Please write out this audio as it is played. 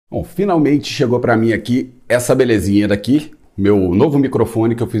Bom, finalmente chegou para mim aqui essa belezinha daqui, meu novo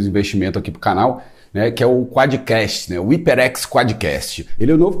microfone que eu fiz investimento aqui pro canal, né, que é o Quadcast, né, o Hyperx Quadcast.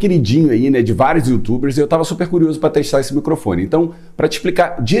 Ele é o novo queridinho aí, né, de vários youtubers, e eu tava super curioso para testar esse microfone. Então, para te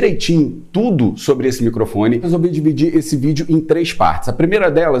explicar direitinho tudo sobre esse microfone, eu resolvi dividir esse vídeo em 3 partes. A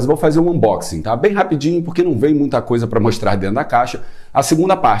primeira delas, eu vou fazer um unboxing, tá? Bem rapidinho, porque não vem muita coisa para mostrar dentro da caixa. A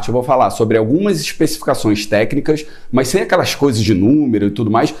segunda parte, eu vou falar sobre algumas especificações técnicas, mas sem aquelas coisas de número e tudo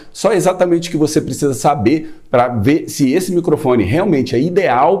mais, só exatamente o que você precisa saber para ver se esse microfone realmente é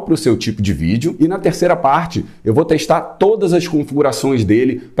ideal para o seu tipo de vídeo. E na terceira parte, eu vou testar todas as configurações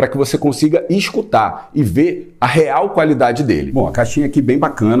dele para que você consiga escutar e ver a real qualidade dele. Bom, a caixinha aqui bem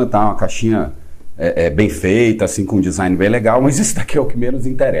bacana, tá? Uma caixinha bem feita, assim, com um design bem legal, mas isso daqui é o que menos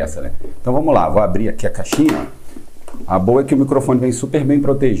interessa, né? Então vamos lá, vou abrir aqui a caixinha. A boa é que o microfone vem super bem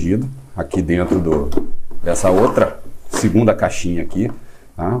protegido aqui dentro dessa outra segunda caixinha aqui,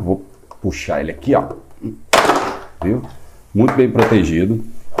 tá? Vou puxar ele aqui, ó. Viu? Muito bem protegido.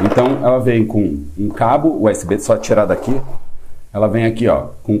 Então ela vem com um cabo USB, só tirar daqui. Ela vem aqui, ó,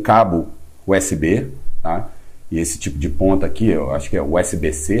 com cabo USB, tá? E esse tipo de ponta aqui, eu acho que é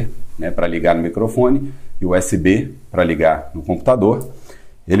USB-C, né, para ligar no microfone, e USB para ligar no computador.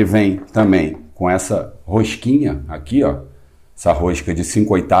 Ele vem também com essa rosquinha aqui, ó, essa rosca de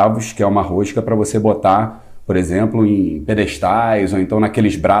 5/8, que é uma rosca para você botar, por exemplo, em pedestais ou então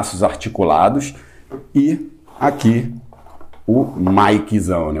naqueles braços articulados. E aqui o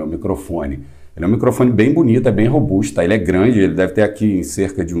miczão, né, o microfone. Ele é um microfone bem bonito, é bem robusto, tá? Ele é grande, ele deve ter aqui em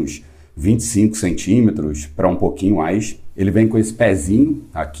cerca de uns 25 centímetros para um pouquinho mais. Ele vem com esse pezinho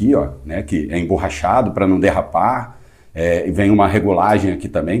aqui, ó, né, que é emborrachado para não derrapar. E vem uma regulagem aqui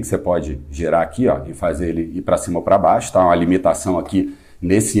também, que você pode girar aqui, ó, e fazer ele ir para cima ou para baixo, tá? Uma limitação aqui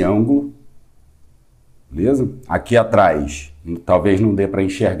nesse ângulo, beleza? Aqui atrás, talvez não dê para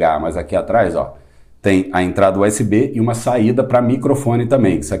enxergar, mas aqui atrás, ó, tem a entrada USB e uma saída para microfone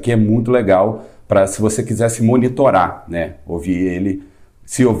também. Isso aqui é muito legal para se você quisesse monitorar, né?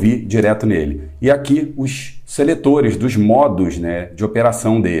 Se ouvir direto nele. E aqui os seletores dos modos, né, de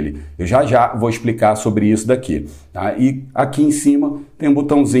operação dele. Eu já vou explicar sobre isso daqui. Tá? E aqui em cima tem um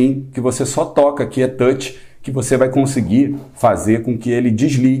botãozinho que você só toca, que é touch, que você vai conseguir fazer com que ele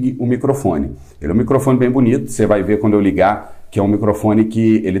desligue o microfone. Ele é um microfone bem bonito, você vai ver quando eu ligar, que é um microfone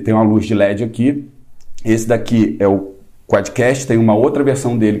que ele tem uma luz de LED aqui. Esse daqui é o Quadcast, tem uma outra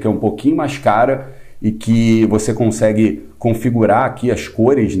versão dele que é um pouquinho mais cara e que você consegue configurar aqui as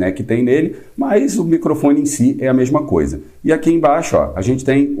cores, né, que tem nele, mas o microfone em si é a mesma coisa. E aqui embaixo, ó, a gente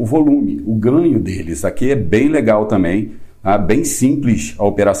tem o volume, o ganho dele. Isso aqui é bem legal também, tá? Bem simples a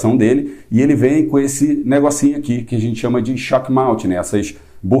operação dele, e ele vem com esse negocinho aqui que a gente chama de shock mount, né, essas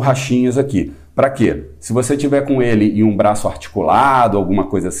borrachinhas aqui. Para quê? Se você tiver com ele em um braço articulado, alguma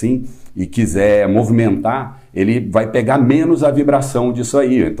coisa assim, e quiser movimentar, ele vai pegar menos a vibração disso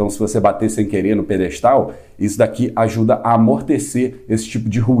aí. Então, se você bater sem querer no pedestal, isso daqui ajuda a amortecer esse tipo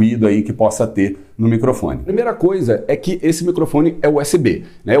de ruído aí que possa ter no microfone. Primeira coisa é que esse microfone é USB,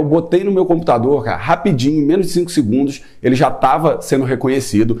 né? Eu botei no meu computador, cara, rapidinho, em menos de 5 segundos, ele já estava sendo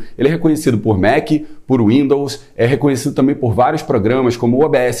reconhecido. Ele é reconhecido por Mac, por Windows, é reconhecido também por vários programas como o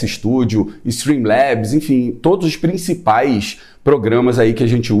OBS Studio, Streamlabs, enfim, todos os principais programas aí que a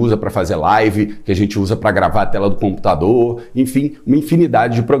gente usa para fazer live, que a gente usa para gravar a tela do computador, enfim, uma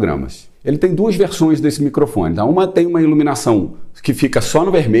infinidade de programas. Ele tem 2 versões desse microfone, tá? Uma tem uma iluminação que fica só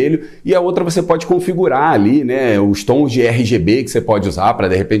no vermelho e a outra você pode configurar ali, né, os tons de RGB que você pode usar para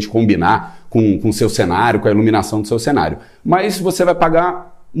de repente combinar com o seu cenário, com a iluminação do seu cenário. Mas você vai pagar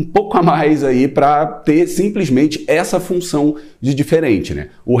um pouco a mais aí para ter simplesmente essa função de diferente, né?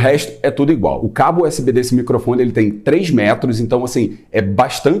 O resto é tudo igual. O cabo USB desse microfone ele tem 3 metros, então assim, é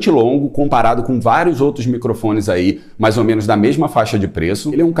bastante longo comparado com vários outros microfones aí, mais ou menos da mesma faixa de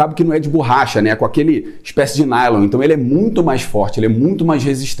preço. Ele é um cabo que não é de borracha, né? Com aquele espécie de nylon, então ele é muito mais forte, ele é muito mais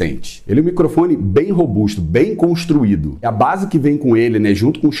resistente. Ele é um microfone bem robusto, bem construído. A base que vem com ele, né,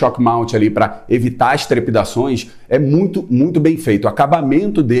 junto com o shock mount ali para evitar as trepidações, é muito bem feito. O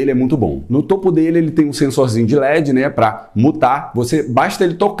acabamento dele é muito bom. No topo dele ele tem um sensorzinho de LED, né, para mutar. Basta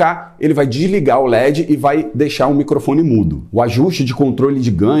ele tocar, ele vai desligar o LED e vai deixar o microfone mudo. O ajuste de controle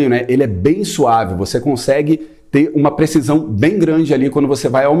de ganho, né, ele é bem suave. Você consegue ter uma precisão bem grande ali quando você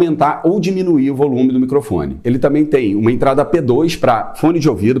vai aumentar ou diminuir o volume do microfone. Ele também tem uma entrada P2 para fone de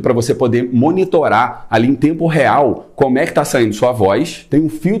ouvido, para você poder monitorar ali em tempo real como é que está saindo sua voz. Tem um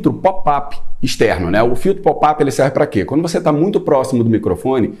filtro pop-up externo, né? O filtro pop-up ele serve para quê? Quando você está muito próximo do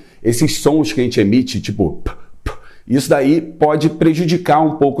microfone, esses sons que a gente emite, tipo Isso daí pode prejudicar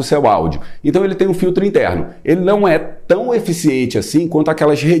um pouco o seu áudio. Então ele tem um filtro interno. Ele não é tão eficiente assim quanto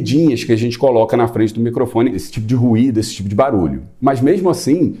aquelas redinhas que a gente coloca na frente do microfone, esse tipo de ruído, esse tipo de barulho. Mas mesmo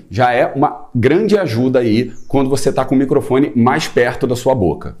assim, já é uma grande ajuda aí quando você está com o microfone mais perto da sua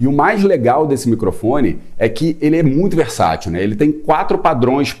boca. E o mais legal desse microfone é que ele é muito versátil, né? Ele tem 4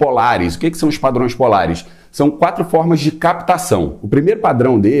 padrões polares. O que são os padrões polares? São 4 formas de captação. O primeiro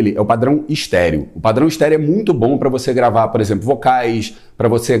padrão dele é o padrão estéreo. O padrão estéreo é muito bom para você gravar, por exemplo, vocais, para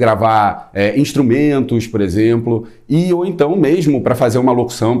você gravar instrumentos, por exemplo, ou então mesmo para fazer uma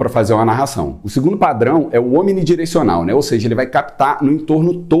locução, para fazer uma narração. O segundo padrão é o omnidirecional, né? Ou seja, ele vai captar no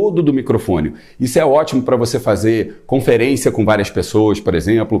entorno todo do microfone. Isso é ótimo para você fazer conferência com várias pessoas, por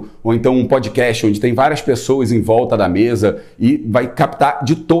exemplo, ou então um podcast onde tem várias pessoas em volta da mesa e vai captar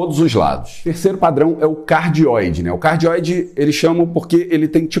de todos os lados. O terceiro padrão é o cardioide, né? O cardioide eles chamam porque ele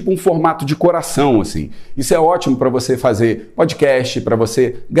tem tipo um formato de coração, assim. Isso é ótimo para você fazer podcast, para você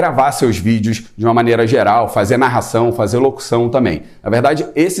gravar seus vídeos de uma maneira geral, fazer narração, fazer locução também. Na verdade,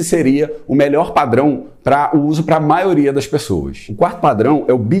 esse seria o melhor padrão para o uso para a maioria das pessoas. O quarto padrão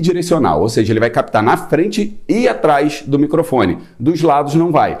é o bidirecional, ou seja, ele vai captar na frente e atrás do microfone. Dos lados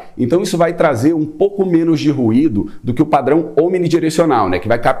não vai. Então isso vai trazer um pouco menos de ruído do que o padrão omnidirecional, né, que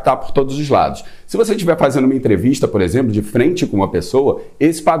vai captar por todos os lados. Se você estiver fazendo uma entrevista, por exemplo, de frente com uma pessoa,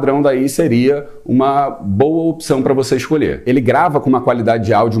 esse padrão daí seria uma boa opção para você escolher. Ele grava com uma qualidade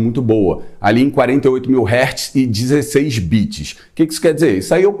de áudio muito boa, ali em 48.000 Hz e 16 bits. O que isso quer dizer?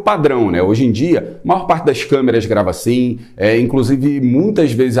 Isso aí é o padrão, né? Hoje em dia, a maior parte das câmeras grava assim, inclusive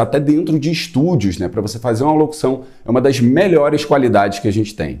muitas vezes até dentro de estúdios, né? Para você fazer uma locução, é uma das melhores qualidades que a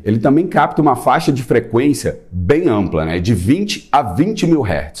gente tem. Ele também capta uma faixa de frequência bem ampla, né? De 20 a 20.000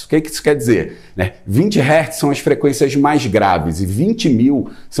 Hz. O que isso quer dizer? 20 Hz são as frequências mais graves e 20.000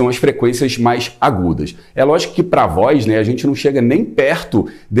 são as frequências mais agudas. É lógico que para voz, né, a gente não chega nem perto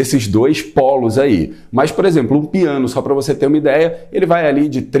desses dois polos aí. Mas, por exemplo, um piano, só para você ter uma ideia, ele vai ali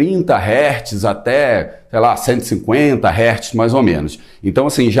de 30 Hz até, sei lá, 150 Hz mais ou menos. Então,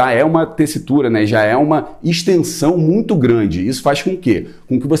 assim, já é uma tessitura, né? Já é uma extensão muito grande. Isso faz com que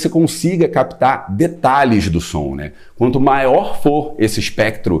você consiga captar detalhes do som, né? Quanto maior for esse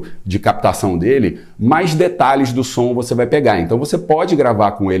espectro de captação dele, mais detalhes do som você vai pegar. Então você pode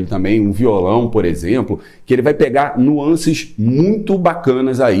gravar com ele também um violão, por exemplo, que ele vai pegar nuances muito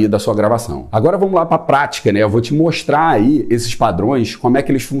bacanas aí da sua gravação. Agora vamos lá para a prática, né? Eu vou te mostrar aí esses padrões, como é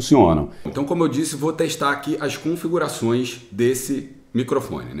que eles funcionam. Então, como eu disse, vou testar aqui as configurações desse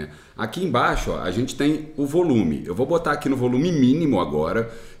microfone, né? Aqui embaixo, ó, a gente tem o volume. Eu vou botar aqui no volume mínimo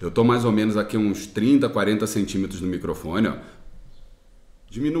agora. Eu tô mais ou menos aqui uns 30, 40 centímetros no microfone, ó.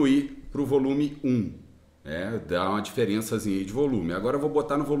 Diminuir para o volume 1. Dá uma diferençazinha aí de volume. Agora eu vou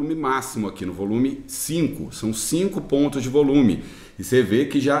botar no volume máximo aqui, no volume 5. São 5 pontos de volume. E você vê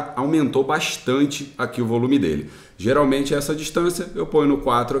que já aumentou bastante aqui o volume dele. Geralmente essa distância eu ponho no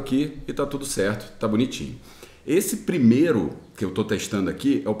 4 aqui e tá tudo certo, tá bonitinho. Esse primeiro que eu estou testando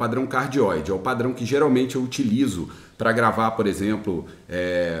aqui é o padrão cardioide, é o padrão que geralmente eu utilizo para gravar, por exemplo,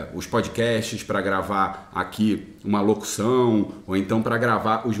 os podcasts, para gravar aqui uma locução, ou então para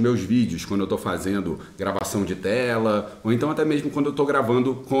gravar os meus vídeos, quando eu estou fazendo gravação de tela, ou então até mesmo quando eu estou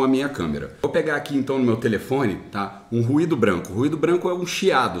gravando com a minha câmera. Vou pegar aqui então no meu telefone, tá, um ruído branco. O ruído branco é um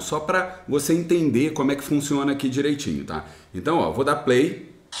chiado, só para você entender como é que funciona aqui direitinho, tá? Então, ó, vou dar play.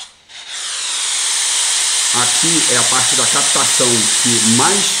 Aqui é a parte da captação que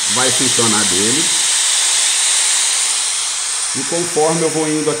mais vai funcionar dele. E conforme eu vou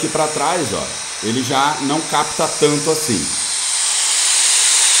indo aqui para trás, ó, ele já não capta tanto assim.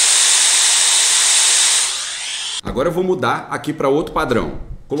 Agora eu vou mudar aqui para outro padrão.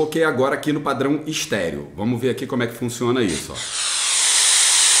 Coloquei agora aqui no padrão estéreo. Vamos ver aqui como é que funciona isso, ó.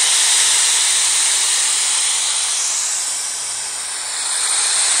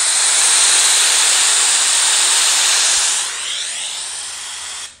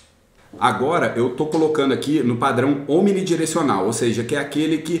 Agora eu estou colocando aqui no padrão omnidirecional, ou seja, que é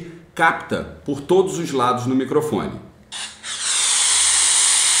aquele que capta por todos os lados no microfone.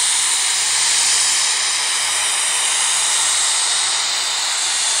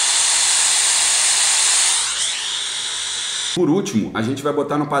 Por último, a gente vai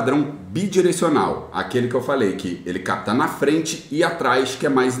botar no padrão bidirecional, aquele que eu falei que ele capta na frente e atrás, que é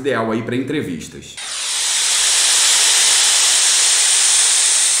mais ideal aí para entrevistas.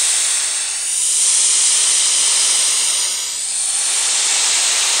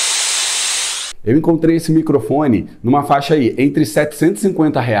 Eu encontrei esse microfone numa faixa aí entre R$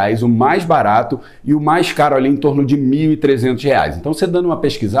 750, o mais barato, e o mais caro ali em torno de R$ 1.300. Então, você dando uma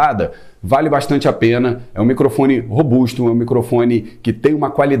pesquisada, vale bastante a pena. É um microfone robusto, é um microfone que tem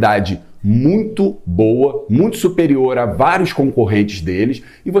uma qualidade muito boa, muito superior a vários concorrentes deles,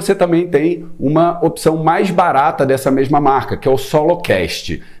 e você também tem uma opção mais barata dessa mesma marca, que é o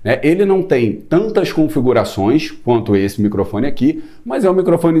Solocast, né? Ele não tem tantas configurações quanto esse microfone aqui, mas é um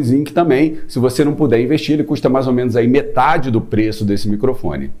microfonezinho que também, se você não puder investir, ele custa mais ou menos aí metade do preço desse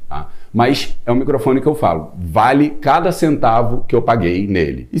microfone, tá? Mas é um microfone que eu falo, vale cada centavo que eu paguei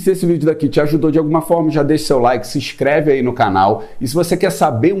nele. E se esse vídeo daqui te ajudou de alguma forma, já deixa seu like, se inscreve aí no canal. E se você quer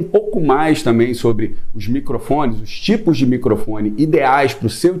saber um pouco mais também sobre os microfones, os tipos de microfone ideais para o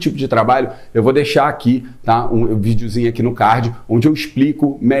seu tipo de trabalho, eu vou deixar aqui, tá, um videozinho aqui no card, onde eu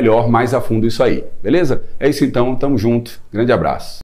explico melhor, mais a fundo isso aí, beleza? É isso então, tamo junto, grande abraço.